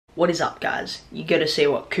What is up, guys? You gotta see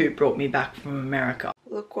what Coop brought me back from America.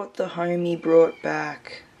 Look what the homie brought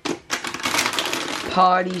back.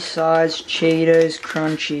 Party-sized Cheetos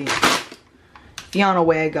Crunchy. If you're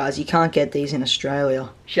unaware, guys, you can't get these in Australia.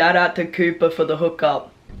 Shout out to Cooper for the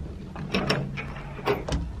hookup.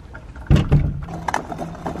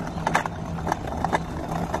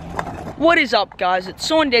 What is up, guys? It's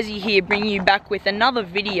Saundezy here, bringing you back with another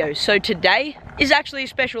video. So today is actually a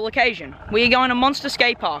special occasion. We are going to Monster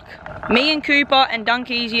Skate Park. Me and Cooper and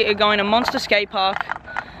Dunkeezy are going to Monster Skate Park.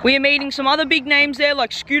 We are meeting some other big names there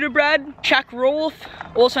like Scooter Brad, Chuck Roth,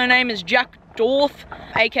 also named as Jack Dorth,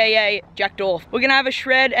 aka Jack Dorth. We're gonna have a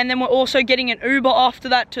shred, and then we're also getting an Uber after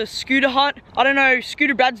that to Scooter Hut. I don't know,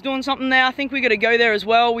 Scooter Brad's doing something there. I think we gotta go there as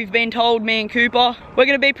well. We've been told, me and Cooper. We're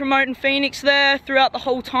gonna be promoting Phoenix there throughout the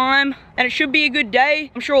whole time, and it should be a good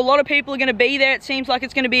day. I'm sure a lot of people are gonna be there. It seems like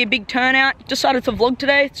it's gonna be a big turnout. Decided to vlog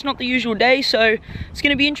today. It's not the usual day, so it's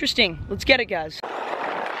gonna be interesting. Let's get it, guys.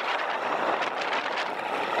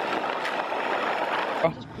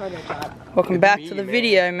 Welcome back to the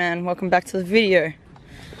video, man. Welcome back to the video.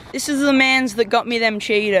 This is the mans that got me them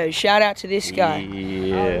Cheetos. Shout out to this guy.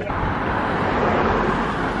 Yeah.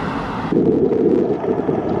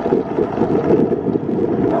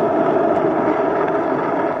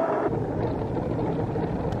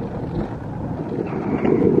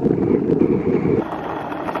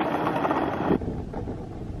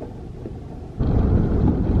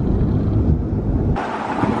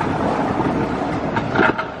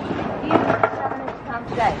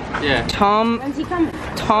 Yeah. When's he coming?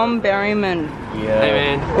 Tom Berryman. Yeah. Hey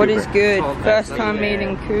man. What is good? First time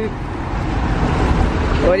meeting Coop.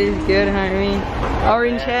 What is good, homie?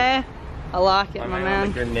 Orange hair. I like it, my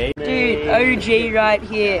man. Dude, OG right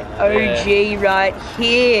here. OG right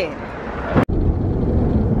here.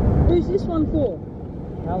 Who's this one for?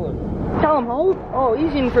 Callum Holt? Oh,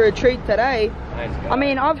 he's in for a treat today. I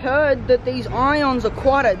mean, I've heard that these ions are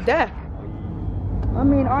quite a deck. I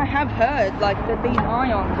mean, I have heard, like, that these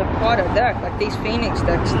ions are quite a deck. Like, these Phoenix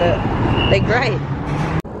decks, they're great.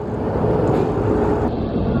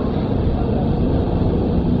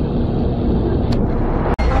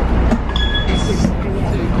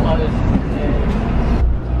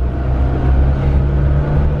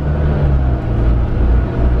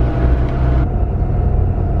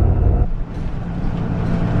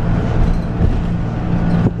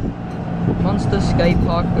 Monster Skate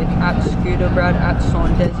Park with at Scooter Brad, at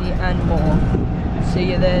Saundezy, and more.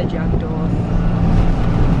 See you there, Jack Dorth.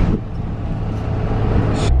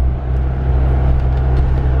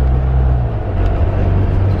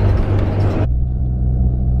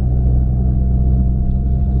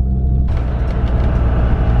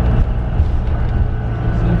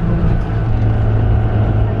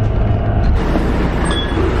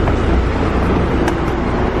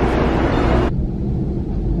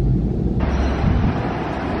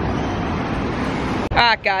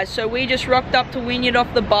 Alright guys, so we just rocked up to Wynyard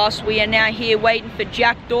off the bus. We are now here waiting for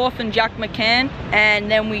Jack Dorth and Jack McCann,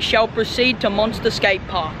 and then we shall proceed to Monster Skate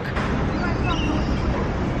Park.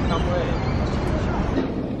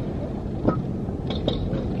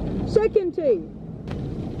 Second tee.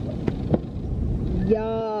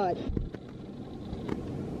 Yard.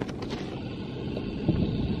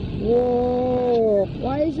 Whoa.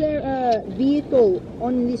 Why is there a vehicle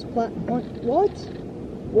on this platform? What?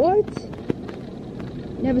 What?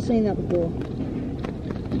 Never seen that before.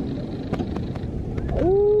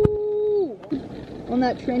 Ooh! On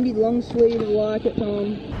that trendy long sleeve, like it,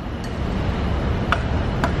 Tom.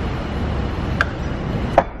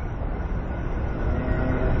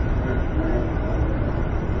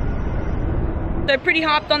 So pretty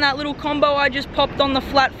hyped on that little combo I just popped on the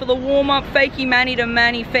flat for the warm-up. Fakey Manny to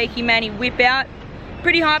Manny, Fakey Manny whip out.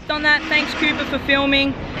 Pretty hyped on that. Thanks Cooper for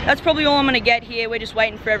filming. That's probably all I'm gonna get here. We're just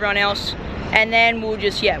waiting for everyone else. And then we'll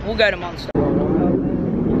just, yeah, we'll go to Monster.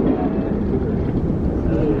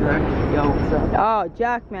 Oh,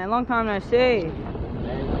 Jack, man, long time no see.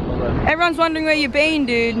 Everyone's wondering where you've been,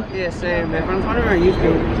 dude. Yeah, Sam, everyone's wondering where you've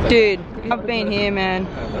been. Dude, I've been here, man.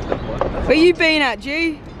 Where you been at,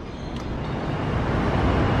 G?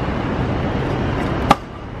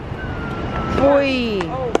 Oi.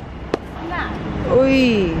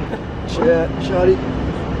 Oi. Shotty.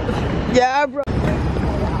 Yeah, bro.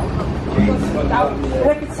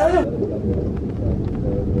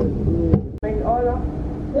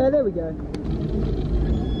 Yeah, there we go.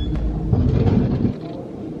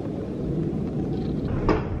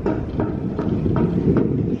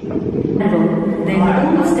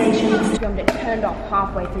 It turned off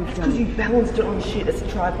halfway through filming. Because you balanced it on shit as a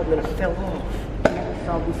tripod and then it fell off.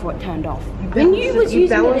 fell before it turned off. When you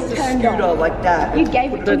balance the scooter like that. You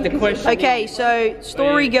gave it to me. The question. Okay, so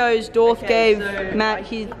story goes, Dorth gave so Matt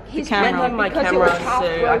the Matt camera. had my Because it camera was half so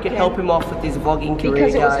I could broken. help him off with his vlogging career,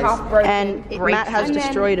 Because it was guys. half broken. And Matt has And then-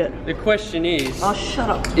 destroyed it. The question is, Oh, shut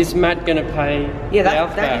up. is Matt gonna pay Yeah, the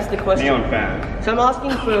Alf that is back? the question. Neon fan. So I'm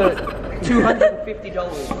asking for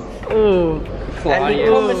 $250. Ooh. And he Claudia.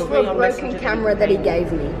 promised me For a on broken Messenger. camera that he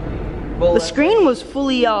gave me. Well, The screen was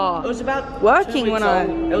fully it was about working 2 when weeks I-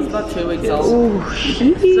 old. It was about 2 weeks old. Ooh,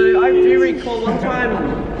 So I do recall one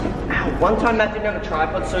time Matt didn't have a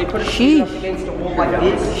tripod, so he put it Sheesh. up against a wall like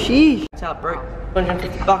this. sheesh. That's how it broke.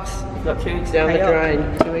 $150. Got 2 weeks down the drain.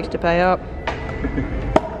 2 weeks to pay up.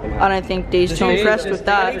 I don't think Dee's too impressed with I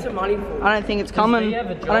that. need some money for it. I don't think it's coming. I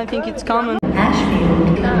don't think it's coming.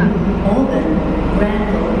 Ashfield, Auburn,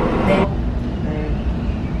 Granville,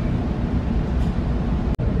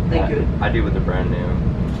 They're good. I do with the brand new.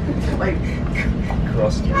 Like,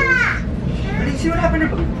 Cross. but you see what happened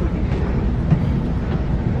to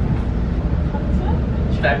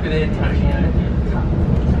Back with Antonio.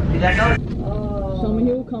 Did that go? Summer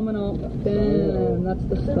Hill coming up. Damn, that's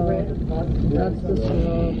the start. That's the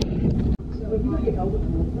start.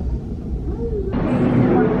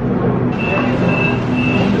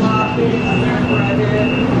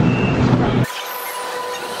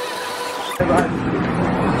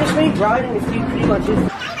 Just me riding is pretty much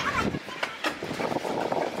it.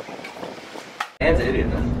 Dan's an idiot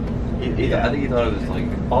though. I think he thought it was like.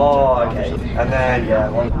 Oh, okay. And then, yeah,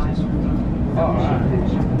 one.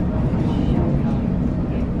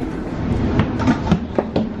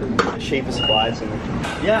 The sheep of supplies and.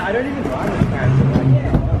 Yeah, I don't even ride with parents.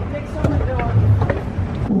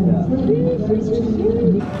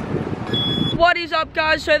 What is up,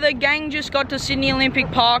 guys? So the gang just got to Sydney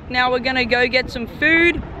Olympic Park. Now we're gonna go get some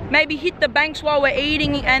food, maybe hit the banks while we're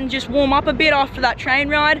eating and just warm up a bit after that train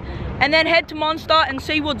ride, and then head to Monster and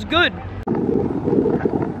see what's good.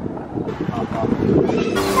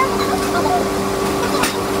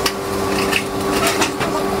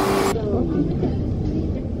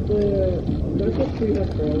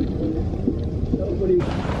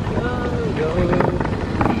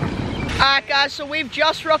 Alright guys, so we've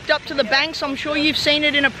just rocked up to the banks. I'm sure you've seen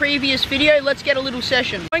it in a previous video. Let's get a little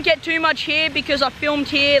session. Won't get too much here because I filmed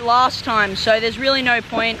here last time, so there's really no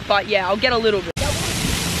point, but yeah, I'll get a little bit.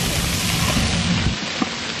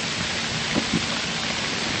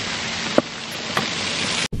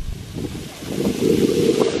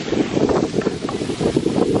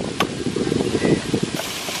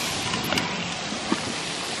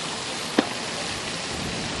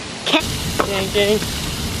 Gang.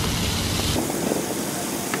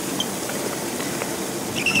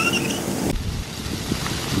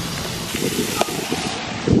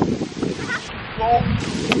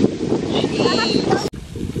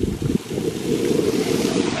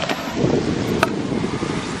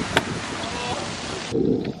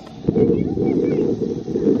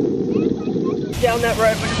 Down that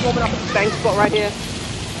road, we're just warming up at the bank spot right here.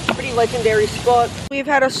 Pretty legendary spot. We've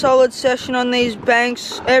had a solid session on these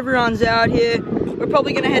banks. Everyone's out here. We're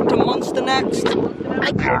probably gonna head to Monster next.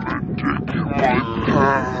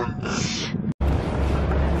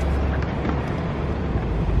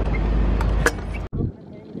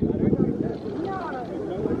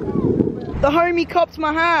 The homie cops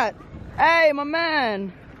my hat. Hey, my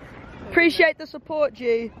man. Appreciate the support,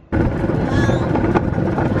 G.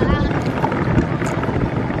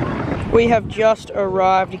 We have just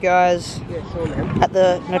arrived, guys, at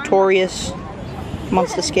the notorious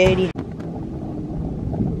Monster Skatey.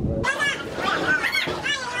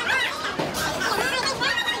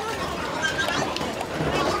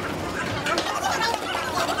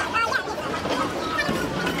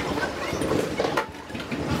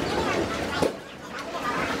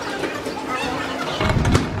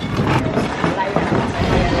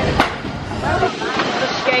 The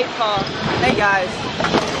skate park. Hey guys.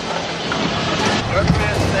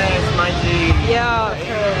 Yeah.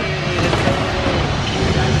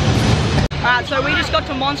 Alright, so we just got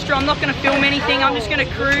to Monster. I'm not going to film anything. I'm just going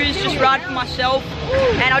to cruise, just ride for myself,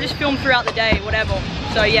 and I'll just film throughout the day, whatever.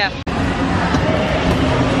 So yeah.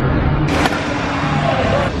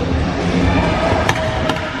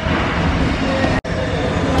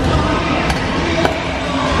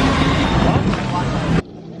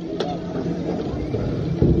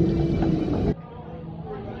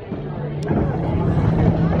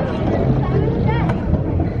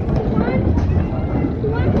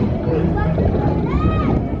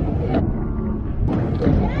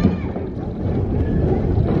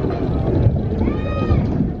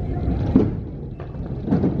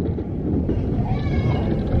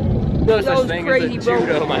 no That such was thing crazy, as a bro.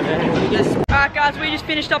 two-girl, my man. Alright guys, we just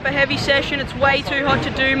finished up a heavy session. It's way too hot to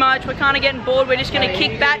do much. We're kind of getting bored. We're just going to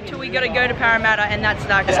kick back till we got to go to Parramatta, and that's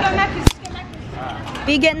that.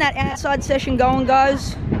 Are you getting that outside session going,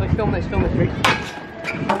 guys? Let's film this, Rick.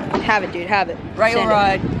 Have it, dude, have it. Rail Send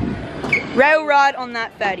ride. it. Rail ride on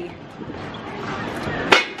that fatty.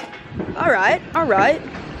 Alright, alright.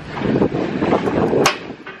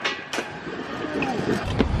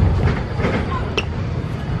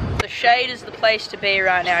 The shade is the place to be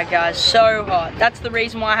right now, guys. So hot. That's the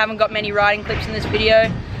reason why I haven't got many riding clips in this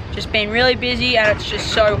video. Just been really busy and it's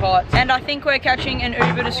just so hot. And I think we're catching an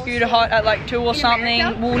Uber to Scooter Hut at like 2 or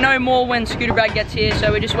something. We'll know more when Scooter Brad gets here,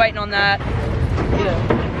 so we're just waiting on that.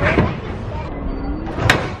 Yeah.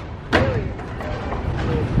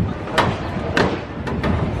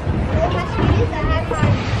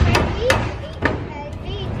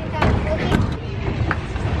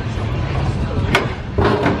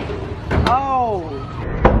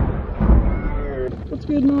 What's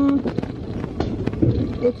good, Ma?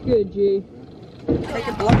 What's good, G? Take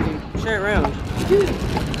a block, dude. Share it around.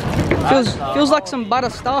 Feels like some butter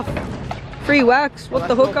stuff. Free wax. What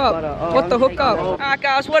the hookup? Oh, What the hookup? Alright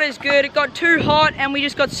guys, what is good? It got too hot and we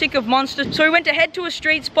just got sick of monsters. So we went to head to a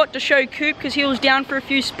street spot to show Coop because he was down for a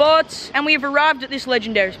few spots. And we have arrived at this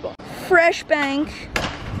legendary spot. Fresh Bank.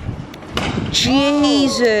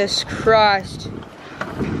 Jesus Christ.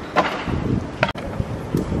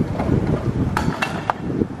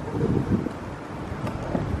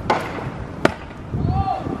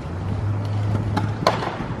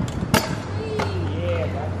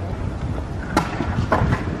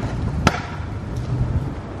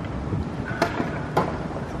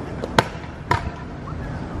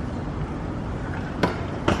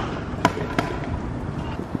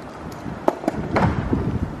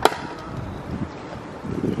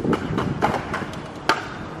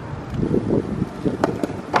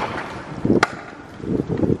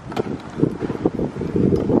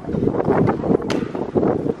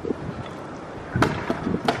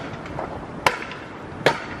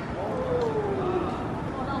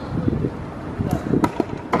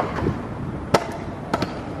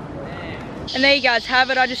 And there you guys have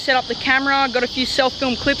it. I just set up the camera, got a few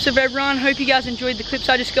self-filmed clips of everyone. Hope you guys enjoyed the clips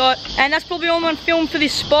I just got. And that's probably all on film for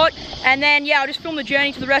this spot. And then, yeah, I'll just film the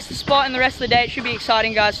journey to the rest of the spot and the rest of the day. It should be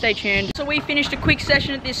exciting, guys. Stay tuned. So we finished a quick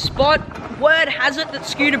session at this spot. Word has it that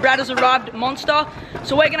Scooter Brad has arrived at Monster.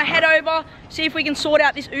 So we're gonna head over, see if we can sort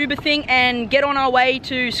out this Uber thing and get on our way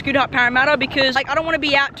to Scooter Hut Parramatta, because like I don't want to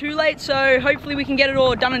be out too late. So hopefully we can get it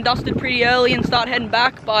all done and dusted pretty early and start heading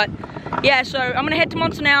back. But yeah, so I'm gonna head to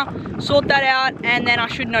Monster now, sort that out, and then I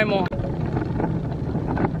should know more.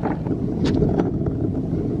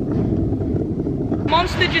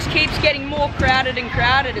 Monster just keeps getting more crowded and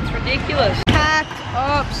crowded. It's ridiculous. Packed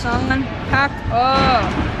up, son. Packed up.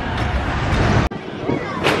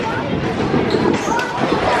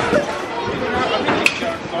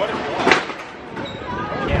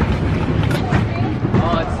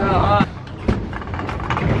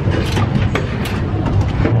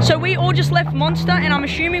 So we all just left Monster, and I'm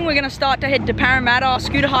assuming we're gonna start to head to Parramatta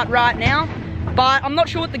Scooter Hut right now. But I'm not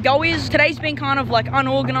sure what the go is. Today's been kind of like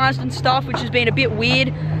unorganized and stuff, which has been a bit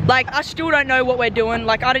weird. Like, I still don't know what we're doing.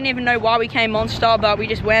 Like, I didn't even know why we came Monster, but we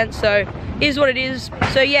just went, so here's what it is.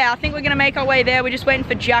 So yeah, I think we're gonna make our way there. We're just waiting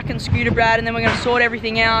for Jack and Scooter Brad, and then we're gonna sort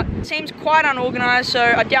everything out. It seems quite unorganized, so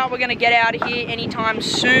I doubt we're gonna get out of here anytime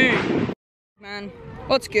soon. Man,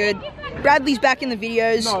 what's good? Bradley's back in the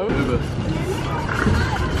videos. No, Uber.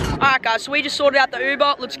 Alright guys, so we just sorted out the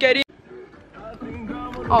Uber. Let's get in.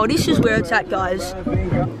 Oh, this is where it's at, guys.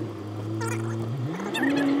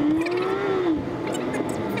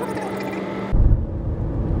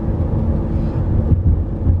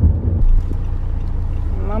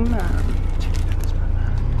 My man.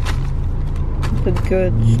 The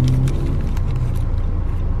goods.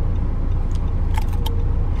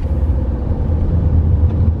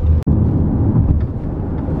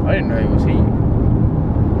 I didn't know he was here.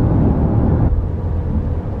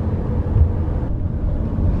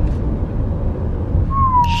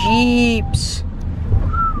 Jeeps.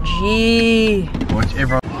 Gee. Watch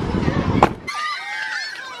everyone.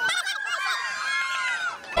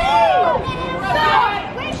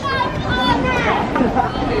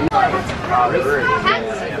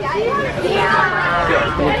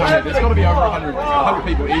 There's got to be over 100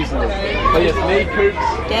 people easily. But yes, me, Coops.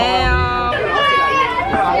 Damn.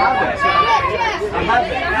 I love that. I love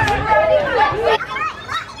that.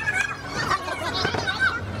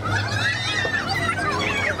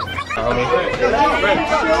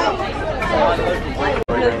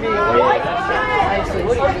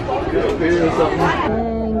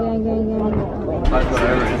 Good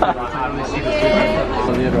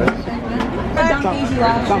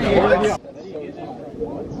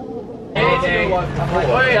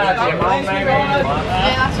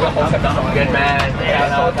man.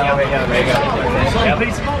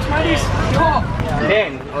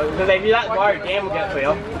 Dan, because if you let go, Dan will get for you.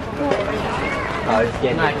 Oh, it's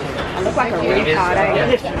getting nice. I look like a retard,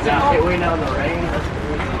 eh? We know the rain.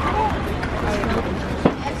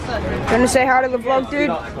 Gonna say hi to the vlog,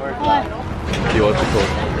 dude? You want to call?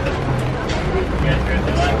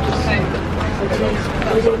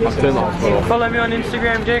 Follow me on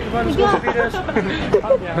Instagram, Jacob _videos.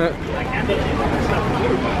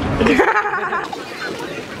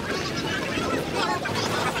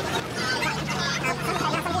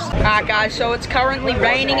 Alright guys, so it's currently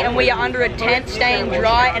raining and we are under a tent staying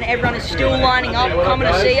dry and everyone is still lining up coming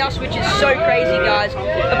to see us, which is so crazy guys.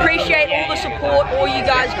 Appreciate all the support all you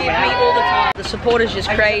guys give me all the time. The support is just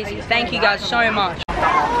crazy. Thank you guys so much.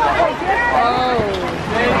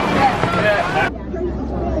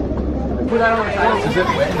 Is it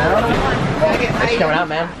wet now? It's coming out,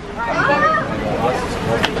 man.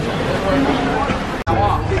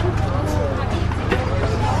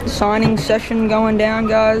 Signing session going down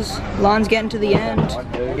guys. Line's getting to the end.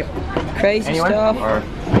 Crazy stuff. Or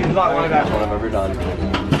one I've ever done.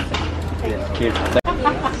 Yeah, kids.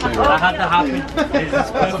 That had to happen. It's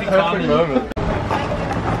a perfect moment.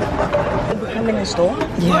 I'm in the store.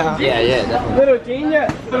 Yeah. Yeah, definitely. Little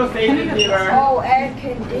genius. Little safety fever. Oh, air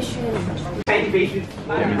conditioned.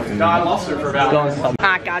 No, I lost her for about.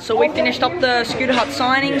 Alright guys, so we finished up the Scooter Hut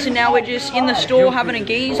signings and now we're just in the store having a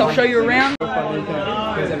geeze. I'll show you around.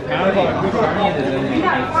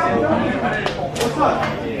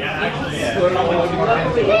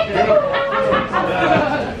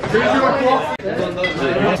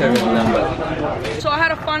 So I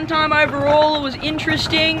had a fun time overall. It was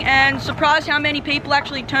interesting and surprised how many people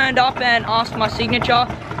actually turned up and asked my signature.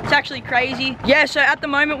 It's actually crazy. Yeah, so at the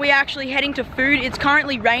moment we're actually heading to food. It's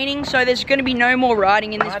currently raining, so there's going to be no more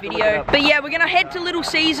riding in this video. But yeah, we're going to head to Little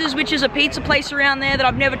Caesars, which is a pizza place around there that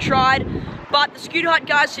I've never tried. But the Scooter Hut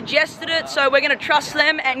guys suggested it, so we're going to trust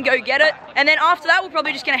them and go get it. And then after that, we're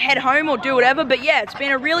probably just going to head home or do whatever. But yeah, it's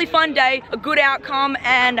been a really fun day, a good outcome,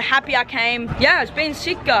 and happy I came. Yeah, it's been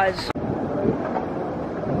sick, guys.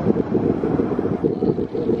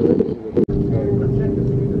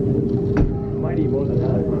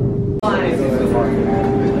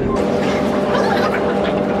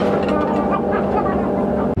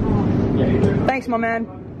 Thanks, my man.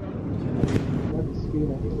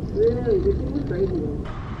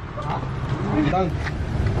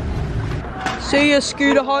 See ya,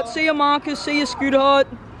 Scooter Hut. See ya, Marcus. See ya, Scooter Hut.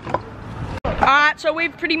 Alright, so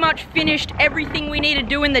we've pretty much finished everything we need to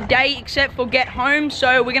do in the day except for get home.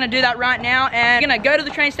 So we're going to do that right now. And we're going to go to the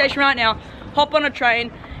train station right now, hop on a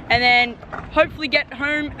train, and then hopefully get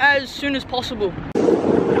home as soon as possible.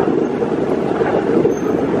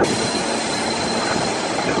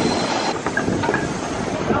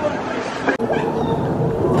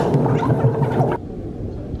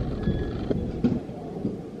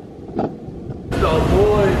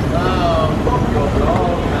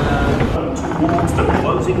 Towards the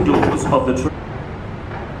closing doors of the train.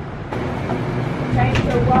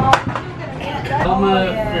 Alma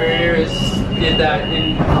Ferreras did that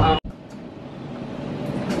in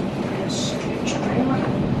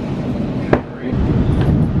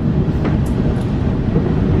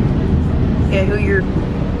Yeah, who you're...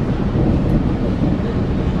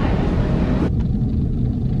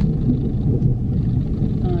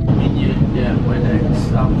 yeah, we're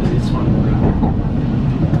next after this one.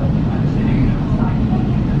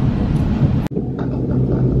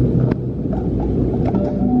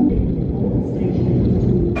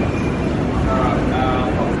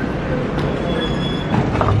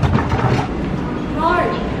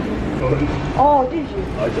 Oh, did you?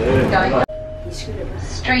 I did.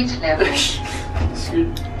 Street level.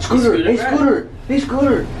 Scooter! Hey, Scooter! Hey,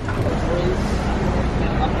 Scooter!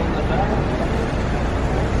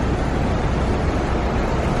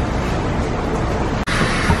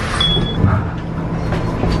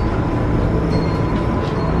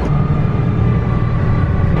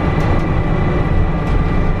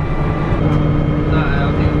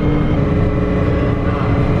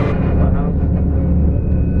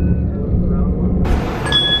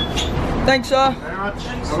 Thanks, sir.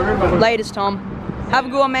 Latest, Tom. Have a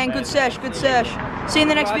good one, man. Good sesh, good sesh. See you in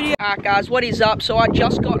the next video. Alright, guys, what is up? So I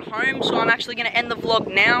just got home, so I'm actually going to end the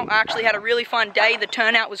vlog now. I actually had a really fun day. The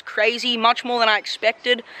turnout was crazy, much more than I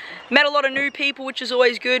expected. Met a lot of new people, which is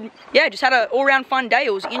always good. Yeah, just had an all-round fun day.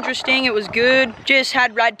 It was interesting, it was good. Just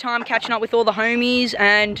had rad time catching up with all the homies,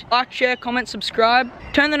 and like, share, comment, subscribe.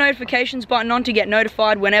 Turn the notifications button on to get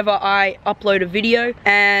notified whenever I upload a video.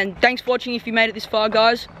 And thanks for watching if you made it this far,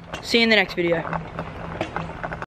 guys. See you in the next video.